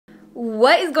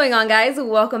What is going on, guys?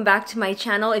 Welcome back to my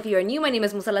channel. If you are new, my name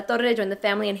is Alatorre. Join the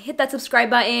family and hit that subscribe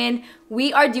button.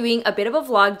 We are doing a bit of a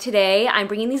vlog today. I'm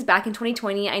bringing these back in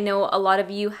 2020. I know a lot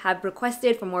of you have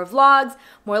requested for more vlogs,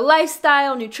 more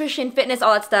lifestyle, nutrition, fitness,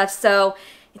 all that stuff. So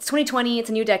it's 2020, it's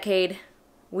a new decade.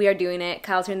 We are doing it.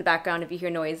 Kyle's here in the background. If you hear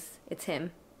noise, it's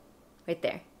him right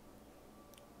there.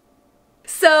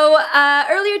 So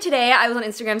earlier today, I was on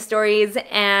Instagram stories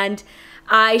and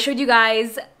I showed you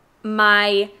guys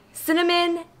my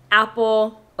cinnamon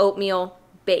apple oatmeal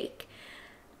bake.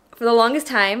 For the longest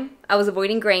time, I was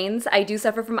avoiding grains. I do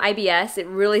suffer from IBS. It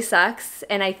really sucks.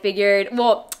 And I figured,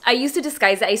 well, I used to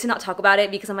disguise it. I used to not talk about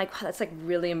it because I'm like, wow, that's like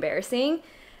really embarrassing.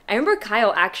 I remember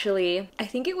Kyle actually, I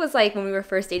think it was like when we were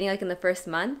first dating, like in the first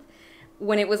month,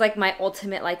 when it was like my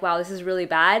ultimate, like, wow, this is really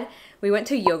bad. We went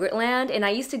to Yogurtland and I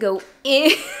used to go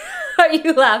in. Are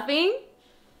you laughing?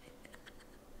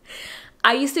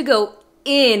 I used to go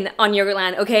in on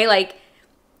Yogurtland, okay? Like,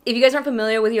 if you guys aren't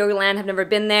familiar with Yogurtland, have never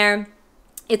been there,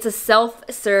 it's a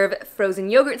self-serve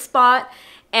frozen yogurt spot,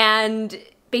 and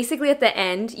basically at the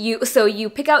end, you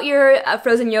pick out your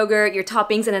frozen yogurt, your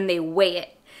toppings, and then they weigh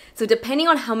it. So depending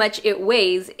on how much it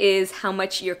weighs is how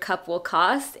much your cup will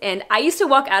cost. And I used to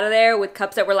walk out of there with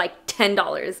cups that were like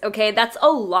 $10, okay? That's a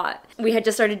lot. We had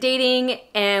just started dating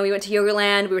and we went to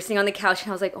Yogurtland. We were sitting on the couch and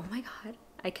I was like, oh my God,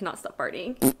 I cannot stop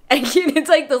farting. And it's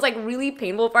like those like really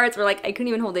painful parts where like I couldn't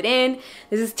even hold it in.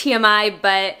 This is TMI,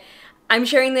 but I'm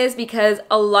sharing this because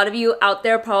a lot of you out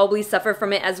there probably suffer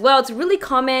from it as well. It's really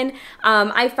common.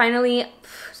 I finally,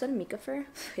 is that a makeup fur?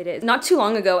 It is. Not too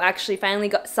long ago, actually,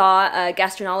 finally saw a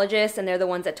gastroenterologist, and they're the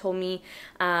ones that told me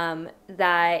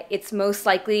that it's most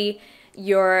likely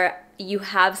you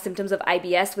have symptoms of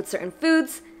IBS with certain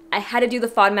foods. I had to do the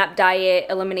FODMAP diet,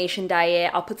 elimination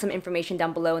diet. I'll put some information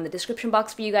down below in the description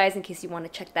box for you guys in case you want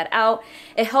to check that out.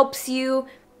 It helps you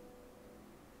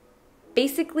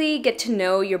basically get to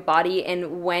know your body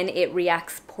and when it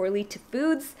reacts poorly to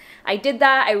foods. I did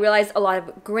that. I realized a lot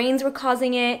of grains were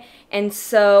causing it, and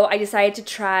so I decided to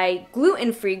try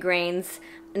gluten-free grains.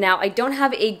 Now, I don't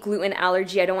have a gluten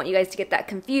allergy. I don't want you guys to get that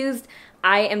confused.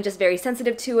 I am just very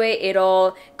sensitive to it.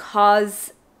 It'll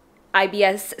cause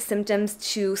IBS symptoms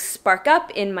to spark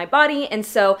up in my body, and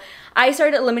so I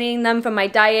started eliminating them from my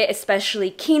diet,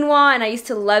 especially quinoa. And I used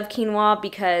to love quinoa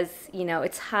because, you know,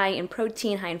 it's high in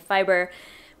protein, high in fiber,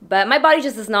 but my body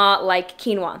just does not like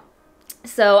quinoa.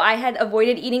 So I had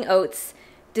avoided eating oats,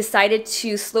 decided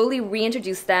to slowly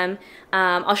reintroduce them.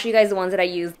 I'll show you guys the ones that I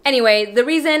used. Anyway, the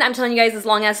reason I'm telling you guys this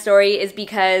long ass story is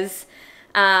because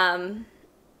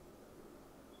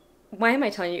why am I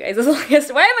telling you guys this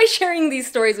longest? Why am I sharing these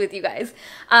stories with you guys?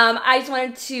 I just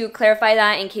wanted to clarify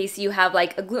that in case you have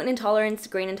like a gluten intolerance,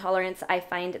 grain intolerance. I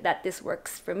find that this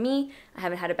works for me. I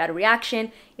haven't had a bad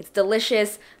reaction. It's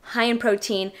delicious, high in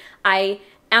protein. I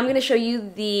am going to show you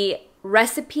the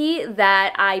recipe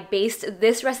that I based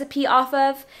this recipe off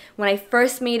of. When I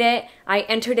first made it, I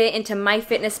entered it into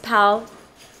MyFitnessPal.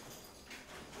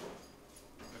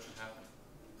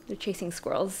 They're chasing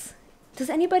squirrels. Does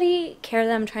anybody care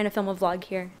that I'm trying to film a vlog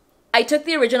here? I took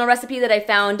the original recipe that I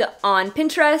found on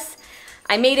Pinterest.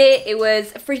 I made it. It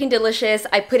was freaking delicious.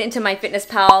 I put it into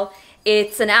MyFitnessPal.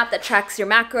 It's an app that tracks your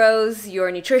macros, your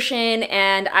nutrition,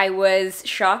 and I was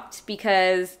shocked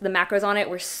because the macros on it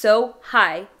were so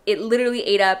high. It literally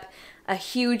ate up a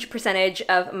huge percentage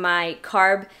of my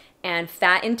carb and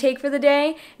fat intake for the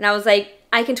day. And I was like,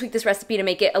 I can tweak this recipe to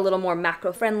make it a little more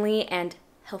macro friendly and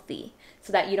healthy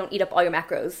so that you don't eat up all your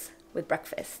macros with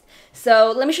breakfast.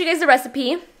 So let me show you guys the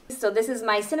recipe. So this is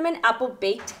my cinnamon apple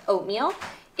baked oatmeal.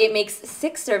 It makes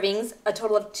 6 servings, a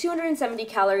total of 270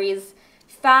 calories,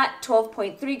 fat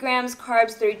 12.3 grams,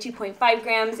 carbs 32.5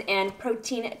 grams, and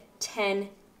protein 10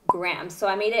 grams. So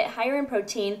I made it higher in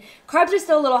protein. Carbs are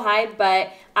still a little high,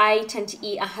 but I tend to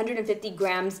eat 150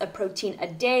 grams of protein a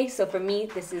day. So for me,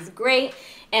 this is great.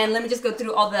 And let me just go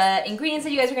through all the ingredients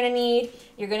that you guys are gonna need.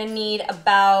 You're gonna need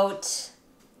about,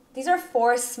 these are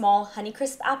 4 small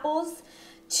Honeycrisp apples.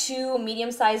 2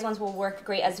 medium-sized ones will work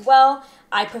great as well.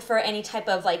 I prefer any type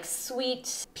of like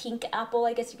sweet pink apple,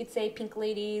 I guess you could say, Pink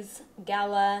Ladies,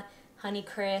 Gala,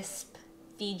 Honeycrisp,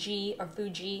 Fiji or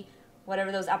Fuji,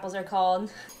 whatever those apples are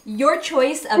called. Your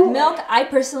choice of milk. I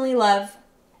personally love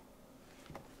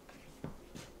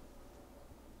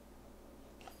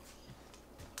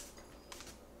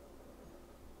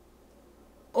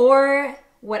or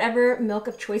whatever milk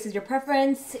of choice is your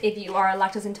preference. If you are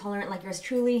lactose intolerant like yours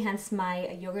truly, hence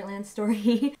my Yogurtland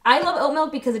story. I love oat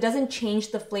milk because it doesn't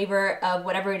change the flavor of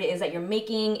whatever it is that you're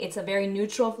making. It's a very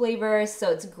neutral flavor,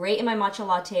 so it's great in my matcha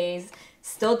lattes.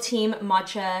 Still team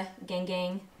matcha, gang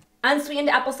gang. Unsweetened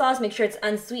applesauce, make sure it's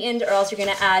unsweetened or else you're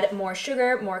gonna add more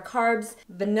sugar, more carbs.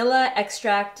 Vanilla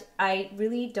extract, I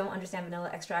really don't understand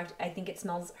vanilla extract. I think it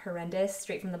smells horrendous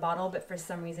straight from the bottle, but for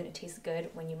some reason it tastes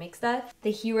good when you make stuff. The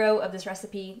hero of this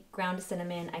recipe, ground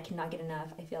cinnamon. I cannot get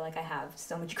enough. I feel like I have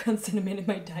so much ground cinnamon in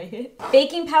my diet.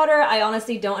 Baking powder, I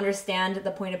honestly don't understand the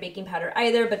point of baking powder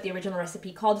either, but the original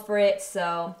recipe called for it,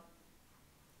 so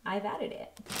I've added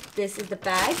it. This is the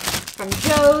bag from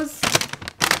Joe's.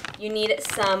 You need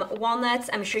some walnuts.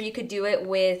 I'm sure you could do it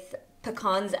with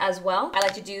pecans as well. I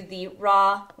like to do the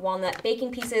raw walnut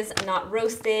baking pieces, not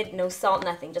roasted, no salt,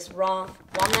 nothing, just raw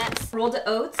walnuts. Rolled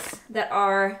oats that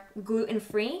are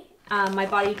gluten-free. My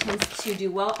body tends to do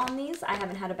well on these. I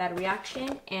haven't had a bad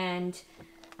reaction, and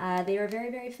they are very,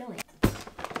 very filling.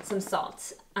 Some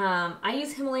salt. I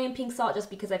use Himalayan pink salt just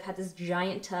because I've had this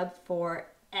giant tub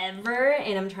forever,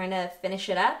 and I'm trying to finish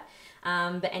it up.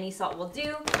 But any salt will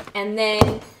do. And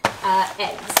then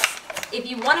eggs. If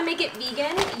you want to make it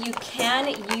vegan, you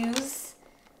can use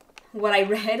what I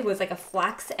read was like a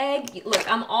flax egg. Look,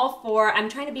 I'm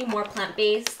trying to be more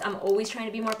plant-based. I'm always trying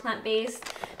to be more plant-based.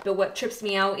 But what trips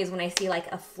me out is when I see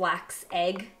like a flax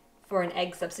egg for an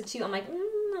egg substitute. I'm like,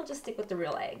 I'll just stick with the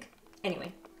real egg.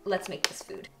 Anyway, let's make this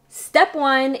food. Step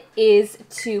one is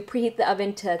to preheat the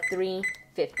oven to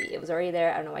 350. It was already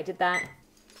there. I don't know why I did that.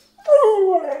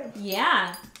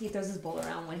 Yeah, he throws his bowl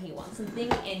around when he wants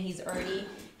something, and he's already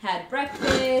had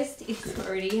breakfast, he's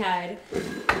already had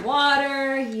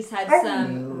water, he's had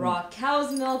some raw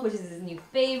cow's milk, which is his new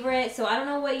favorite, so I don't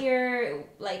know what you're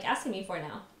like asking me for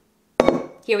now.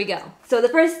 Here we go. So the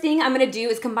first thing I'm gonna do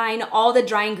is combine all the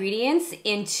dry ingredients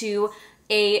into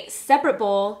a separate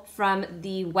bowl from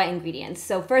the wet ingredients.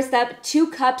 So first up,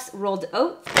 2 cups rolled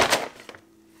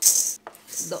oats,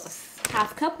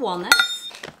 half cup walnuts,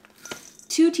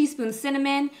 2 teaspoons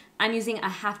cinnamon. I'm using a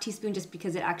half teaspoon just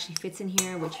because it actually fits in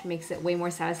here, which makes it way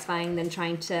more satisfying than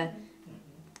trying to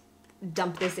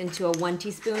dump this into a 1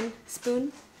 teaspoon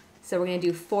spoon. So we're gonna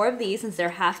do 4 of these since they're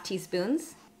half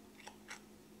teaspoons.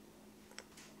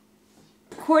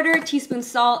 1/4 teaspoon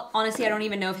salt. Honestly, I don't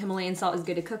even know if Himalayan salt is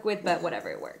good to cook with, but whatever,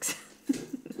 it works.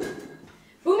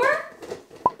 Boomer!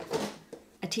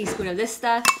 A teaspoon of this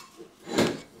stuff.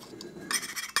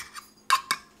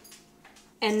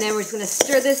 And then we're just gonna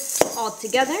stir this all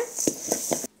together.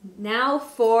 Now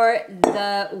for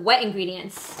the wet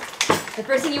ingredients. The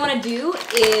first thing you wanna do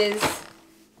is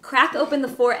crack open the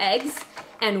 4 eggs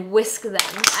and whisk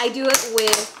them. I do it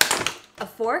with a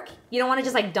fork. You don't wanna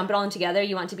just like dump it all in together.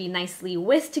 You want it to be nicely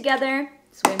whisked together.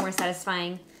 It's way more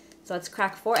satisfying. So let's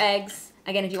crack 4 eggs.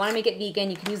 Again, if you wanna make it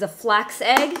vegan, you can use a flax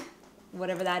egg,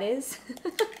 whatever that is.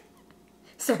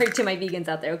 Sorry to my vegans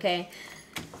out there, okay?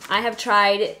 I have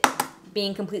tried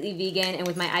being completely vegan, and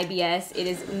with my IBS, it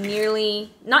is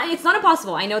nearly, it's not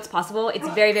impossible. I know it's possible. It's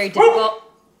very, very difficult.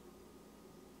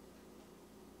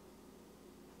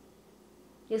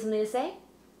 You have something to say?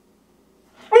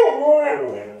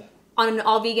 On an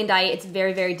all vegan diet, it's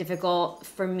very, very difficult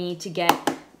for me to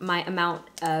get my amount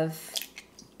of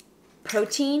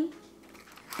protein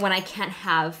when I can't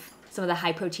have some of the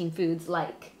high protein foods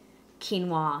like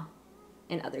quinoa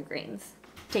and other grains.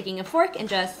 Taking a fork and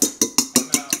just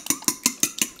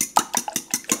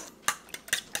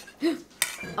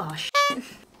oh shit.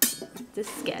 This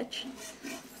sketch.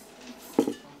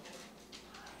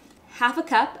 Half a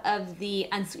cup of the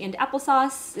unsweetened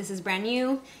applesauce. This is brand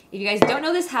new. If you guys don't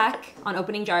know this hack on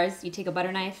opening jars, you take a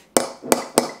butter knife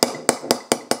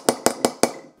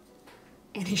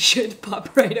and it should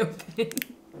pop right open.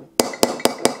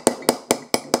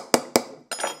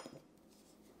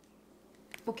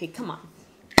 Okay, come on.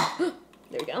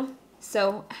 There we go.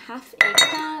 So half a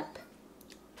cup.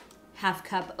 Half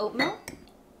cup oat milk,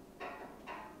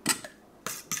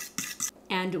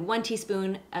 and 1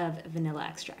 teaspoon of vanilla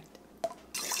extract.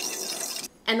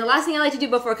 And the last thing I like to do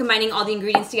before combining all the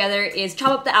ingredients together is chop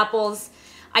up the apples.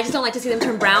 I just don't like to see them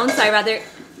turn brown, so I rather,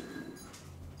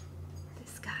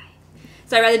 this guy.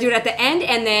 So I rather do it at the end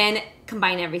and then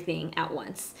combine everything at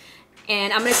once.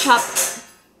 And I'm gonna chop,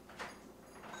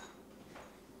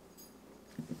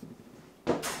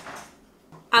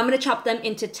 them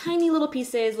into tiny little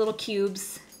pieces, little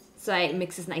cubes, so it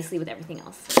mixes nicely with everything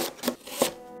else.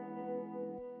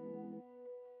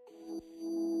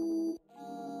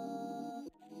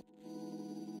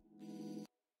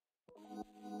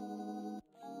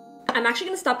 I'm actually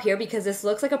gonna stop here because this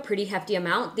looks like a pretty hefty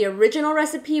amount. The original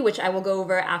recipe, which I will go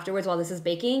over afterwards while this is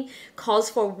baking, calls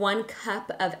for 1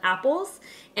 cup of apples.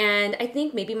 And I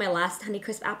think maybe my last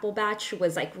Honeycrisp apple batch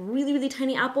was like really, really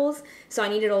tiny apples, so I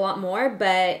needed a lot more,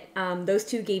 but those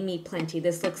 2 gave me plenty.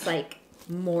 This looks like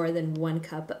more than 1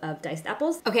 cup of diced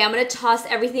apples. Okay, I'm gonna toss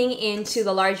everything into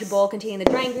the large bowl containing the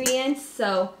dry ingredients.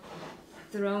 So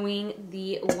throwing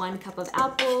the 1 cup of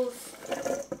apples,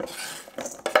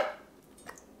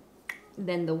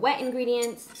 then the wet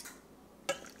ingredients,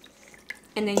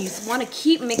 and then you just wanna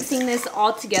keep mixing this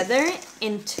all together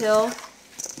until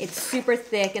it's super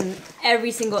thick and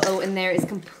every single oat in there is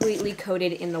completely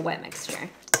coated in the wet mixture.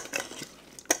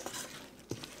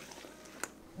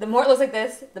 The more it looks like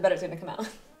this, the better it's gonna come out.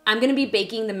 I'm gonna be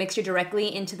baking the mixture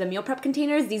directly into the meal prep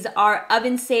containers. These are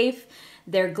oven safe,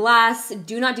 they're glass.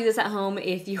 Do not do this at home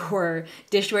if your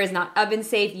dishware is not oven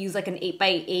safe. Use like an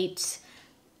 8x8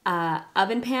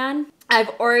 oven pan. I've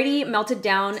already melted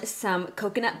down some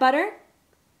coconut butter.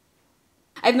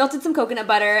 I've melted some coconut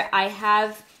butter. I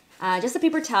have just a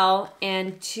paper towel,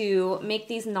 and to make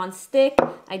these non-stick,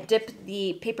 I dip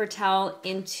the paper towel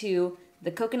into the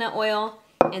coconut oil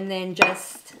and then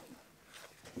just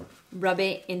rub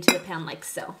it into the pan like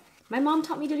so. My mom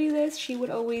taught me to do this. She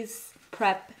would always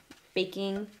prep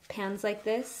baking pans like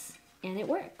this, and it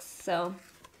works. So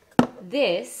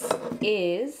this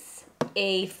is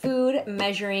a food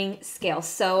measuring scale.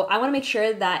 So I wanna make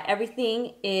sure that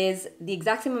everything is the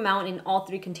exact same amount in all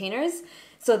 3 containers.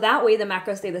 So that way the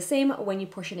macros stay the same when you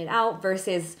portion it out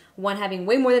versus one having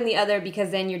way more than the other, because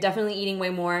then you're definitely eating way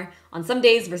more on some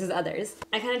days versus others.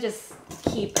 I kind of just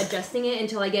keep adjusting it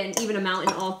until I get an even amount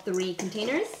in all 3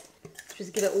 containers.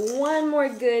 Just give it one more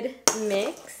good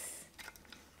mix.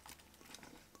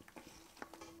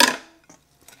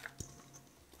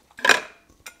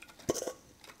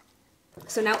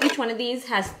 So now each one of these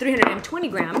has 320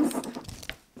 grams.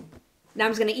 Now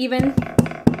I'm just gonna even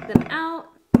them out.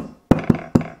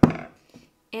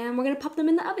 And we're gonna pop them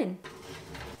in the oven.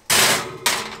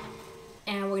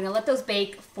 And we're gonna let those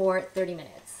bake for 30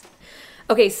 minutes.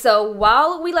 Okay, so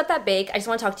while we let that bake, I just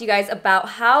wanna talk to you guys about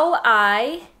how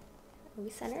are we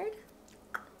centered?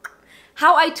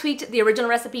 How I tweaked the original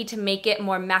recipe to make it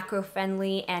more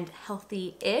macro-friendly and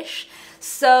healthy-ish.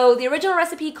 So the original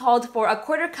recipe called for a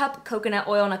 1/4 cup coconut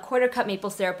oil and a 1/4 cup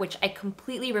maple syrup, which I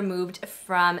completely removed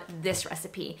from this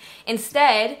recipe.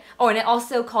 Instead, oh, and it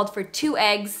also called for 2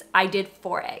 eggs. I did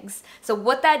 4 eggs. So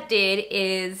what that did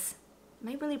is, am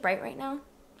I really bright right now?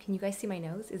 Can you guys see my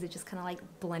nose? Is it just kind of like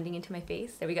blending into my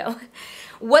face? There we go.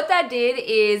 What that did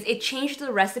is it changed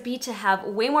the recipe to have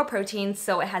way more protein.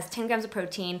 So it has 10 grams of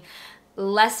protein,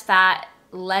 less fat,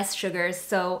 less sugar.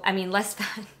 So, I mean, less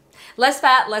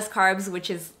fat, less carbs, which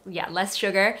is, yeah, less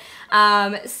sugar.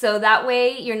 So that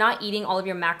way you're not eating all of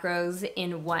your macros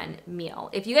in one meal.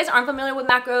 If you guys aren't familiar with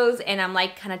macros and I'm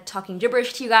like kind of talking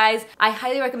gibberish to you guys, I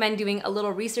highly recommend doing a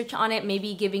little research on it,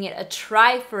 maybe giving it a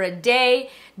try for a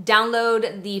day.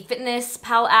 Download the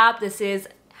FitnessPal app. This is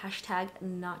hashtag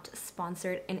not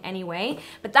sponsored in any way,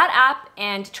 but that app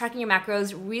and tracking your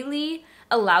macros really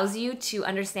allows you to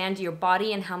understand your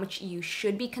body and how much you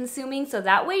should be consuming, so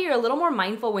that way you're a little more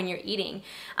mindful when you're eating.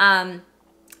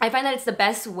 I find that it's the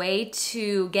best way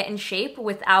to get in shape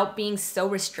without being so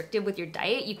restrictive with your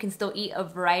diet. You can still eat a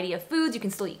variety of foods, you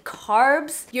can still eat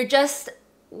carbs. You're just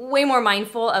way more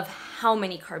mindful of how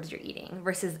many carbs you're eating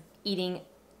versus eating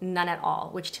none at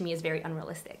all, which to me is very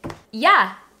unrealistic.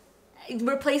 Yeah.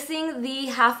 Replacing the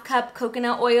 1/2 cup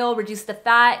coconut oil reduced the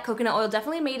fat. Coconut oil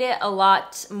definitely made it a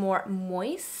lot more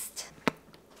moist.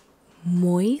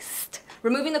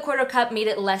 Removing the 1/4 cup made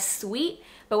it less sweet.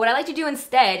 But what I like to do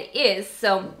instead is,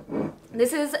 so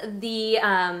this is the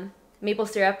maple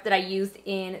syrup that I used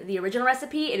in the original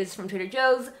recipe. It is from Trader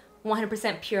Joe's,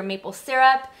 100% pure maple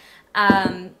syrup.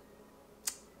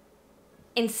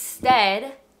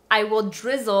 Instead, I will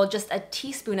drizzle just a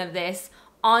teaspoon of this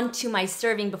onto my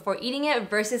serving before eating it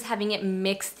versus having it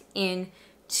mixed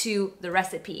into the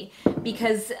recipe,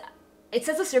 because it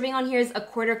says the serving on here is a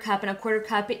 1/4 cup, and a 1/4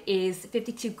 cup is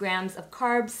 52 grams of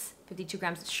carbs, 52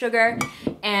 grams of sugar,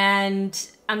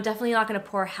 and I'm definitely not gonna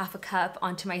pour 1/2 cup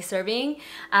onto my serving,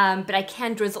 but I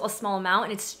can drizzle a small amount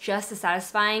and it's just as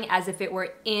satisfying as if it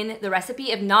were in the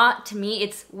recipe. If not, to me,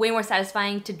 it's way more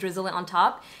satisfying to drizzle it on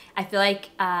top. I feel like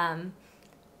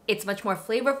it's much more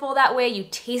flavorful that way. You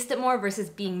taste it more versus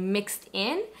being mixed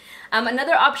in.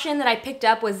 Another option that I picked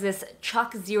up was this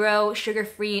Chalk Zero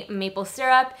sugar-free maple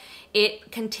syrup.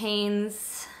 It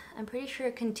contains, I'm pretty sure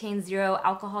it contains 0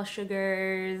 alcohol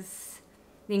sugars.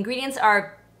 The ingredients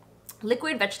are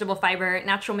liquid vegetable fiber,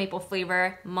 natural maple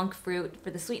flavor, monk fruit for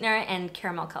the sweetener, and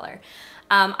caramel color.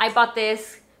 I bought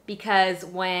this because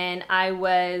when I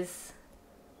was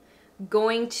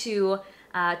going to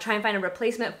try and find a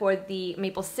replacement for the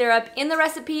maple syrup in the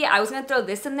recipe, I was gonna throw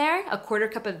this in there, a 1/4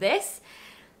 cup of this,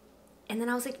 And then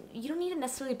I was like, you don't need to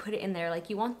necessarily put it in there. Like,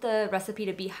 you want the recipe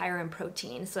to be higher in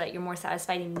protein so that you're more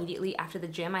satisfied immediately after the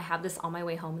gym. I have this on my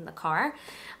way home in the car.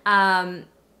 So I'm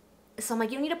like,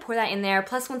 you don't need to pour that in there.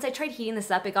 Plus, once I tried heating this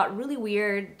up, it got really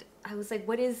weird. I was like,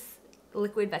 what is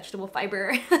liquid vegetable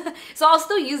fiber? So I'll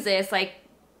still use this. Like,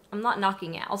 I'm not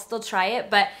knocking it. I'll still try it,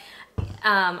 but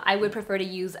I would prefer to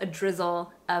use a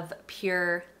drizzle of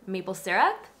pure maple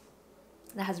syrup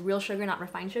that has real sugar, not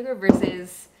refined sugar,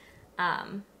 versus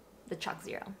the Chalk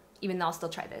Zero, even though I'll still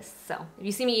try this. So if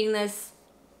you see me eating this,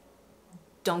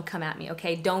 don't come at me,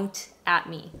 okay? Don't at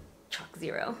me. Chalk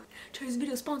Zero. Today's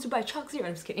video is sponsored by Chalk Zero.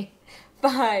 I'm just kidding.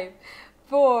 5,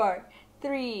 4,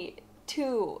 3,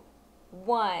 2,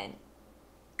 1.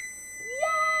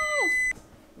 Yes!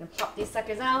 I'm gonna pop these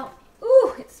suckers out.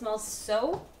 Ooh, it smells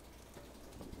so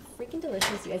freaking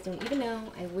delicious. You guys don't even know.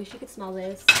 I wish you could smell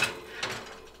this.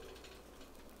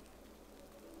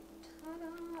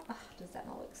 Does that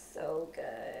not look so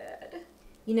good?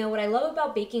 You know, what I love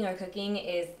about baking or cooking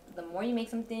is the more you make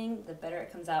something, the better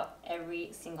it comes out every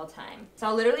single time. So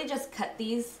I'll literally just cut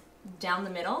these down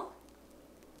the middle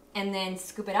and then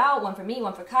scoop it out. One for me,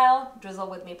 one for Kyle. Drizzle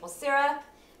with maple syrup.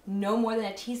 No more than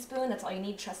a teaspoon. That's all you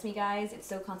need. Trust me, guys. It's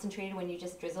so concentrated when you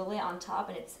just drizzle it on top,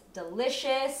 and it's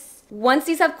delicious. Once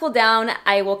these have cooled down,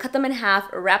 I will cut them in half,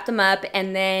 wrap them up,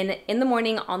 and then in the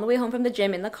morning on the way home from the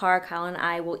gym in the car, Kyle and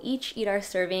I will each eat our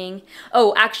serving.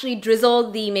 Oh, actually drizzle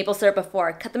the maple syrup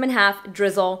before. Cut them in half,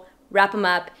 drizzle, wrap them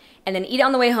up, and then eat it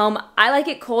on the way home. I like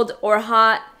it cold or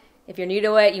hot. If you're new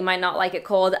to it, you might not like it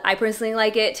cold. I personally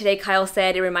like it. Today, Kyle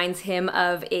said it reminds him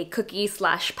of a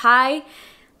cookie/pie,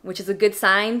 which is a good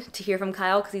sign to hear from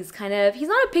Kyle, because he's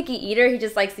not a picky eater. He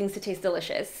just likes things to taste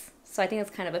delicious. So I think it's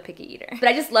kind of a picky eater. But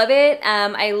I just love it.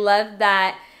 I love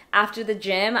that after the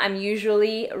gym, I'm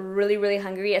usually really, really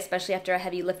hungry, especially after a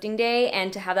heavy lifting day.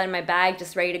 And to have that in my bag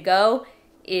just ready to go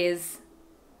is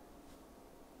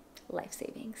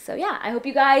life-saving. So yeah, I hope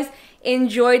you guys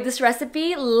enjoyed this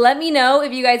recipe. Let me know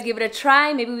if you guys give it a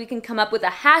try. Maybe we can come up with a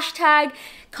hashtag.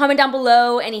 Comment down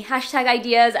below any hashtag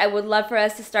ideas. I would love for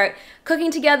us to start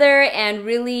cooking together and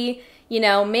really, you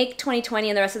know, make 2020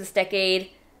 and the rest of this decade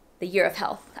the year of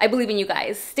health. I believe in you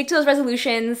guys. Stick to those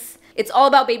resolutions. It's all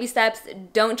about baby steps.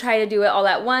 Don't try to do it all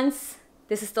at once.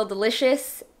 This is still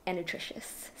delicious and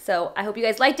nutritious. So I hope you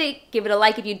guys liked it. Give it a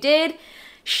like if you did.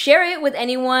 Share it with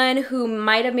anyone who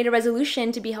might have made a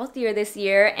resolution to be healthier this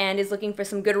year and is looking for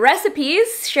some good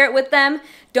recipes. Share it with them.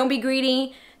 Don't be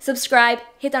greedy. Subscribe,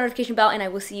 hit the notification bell, and I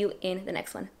will see you in the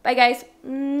next one. Bye, guys.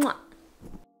 Mwah.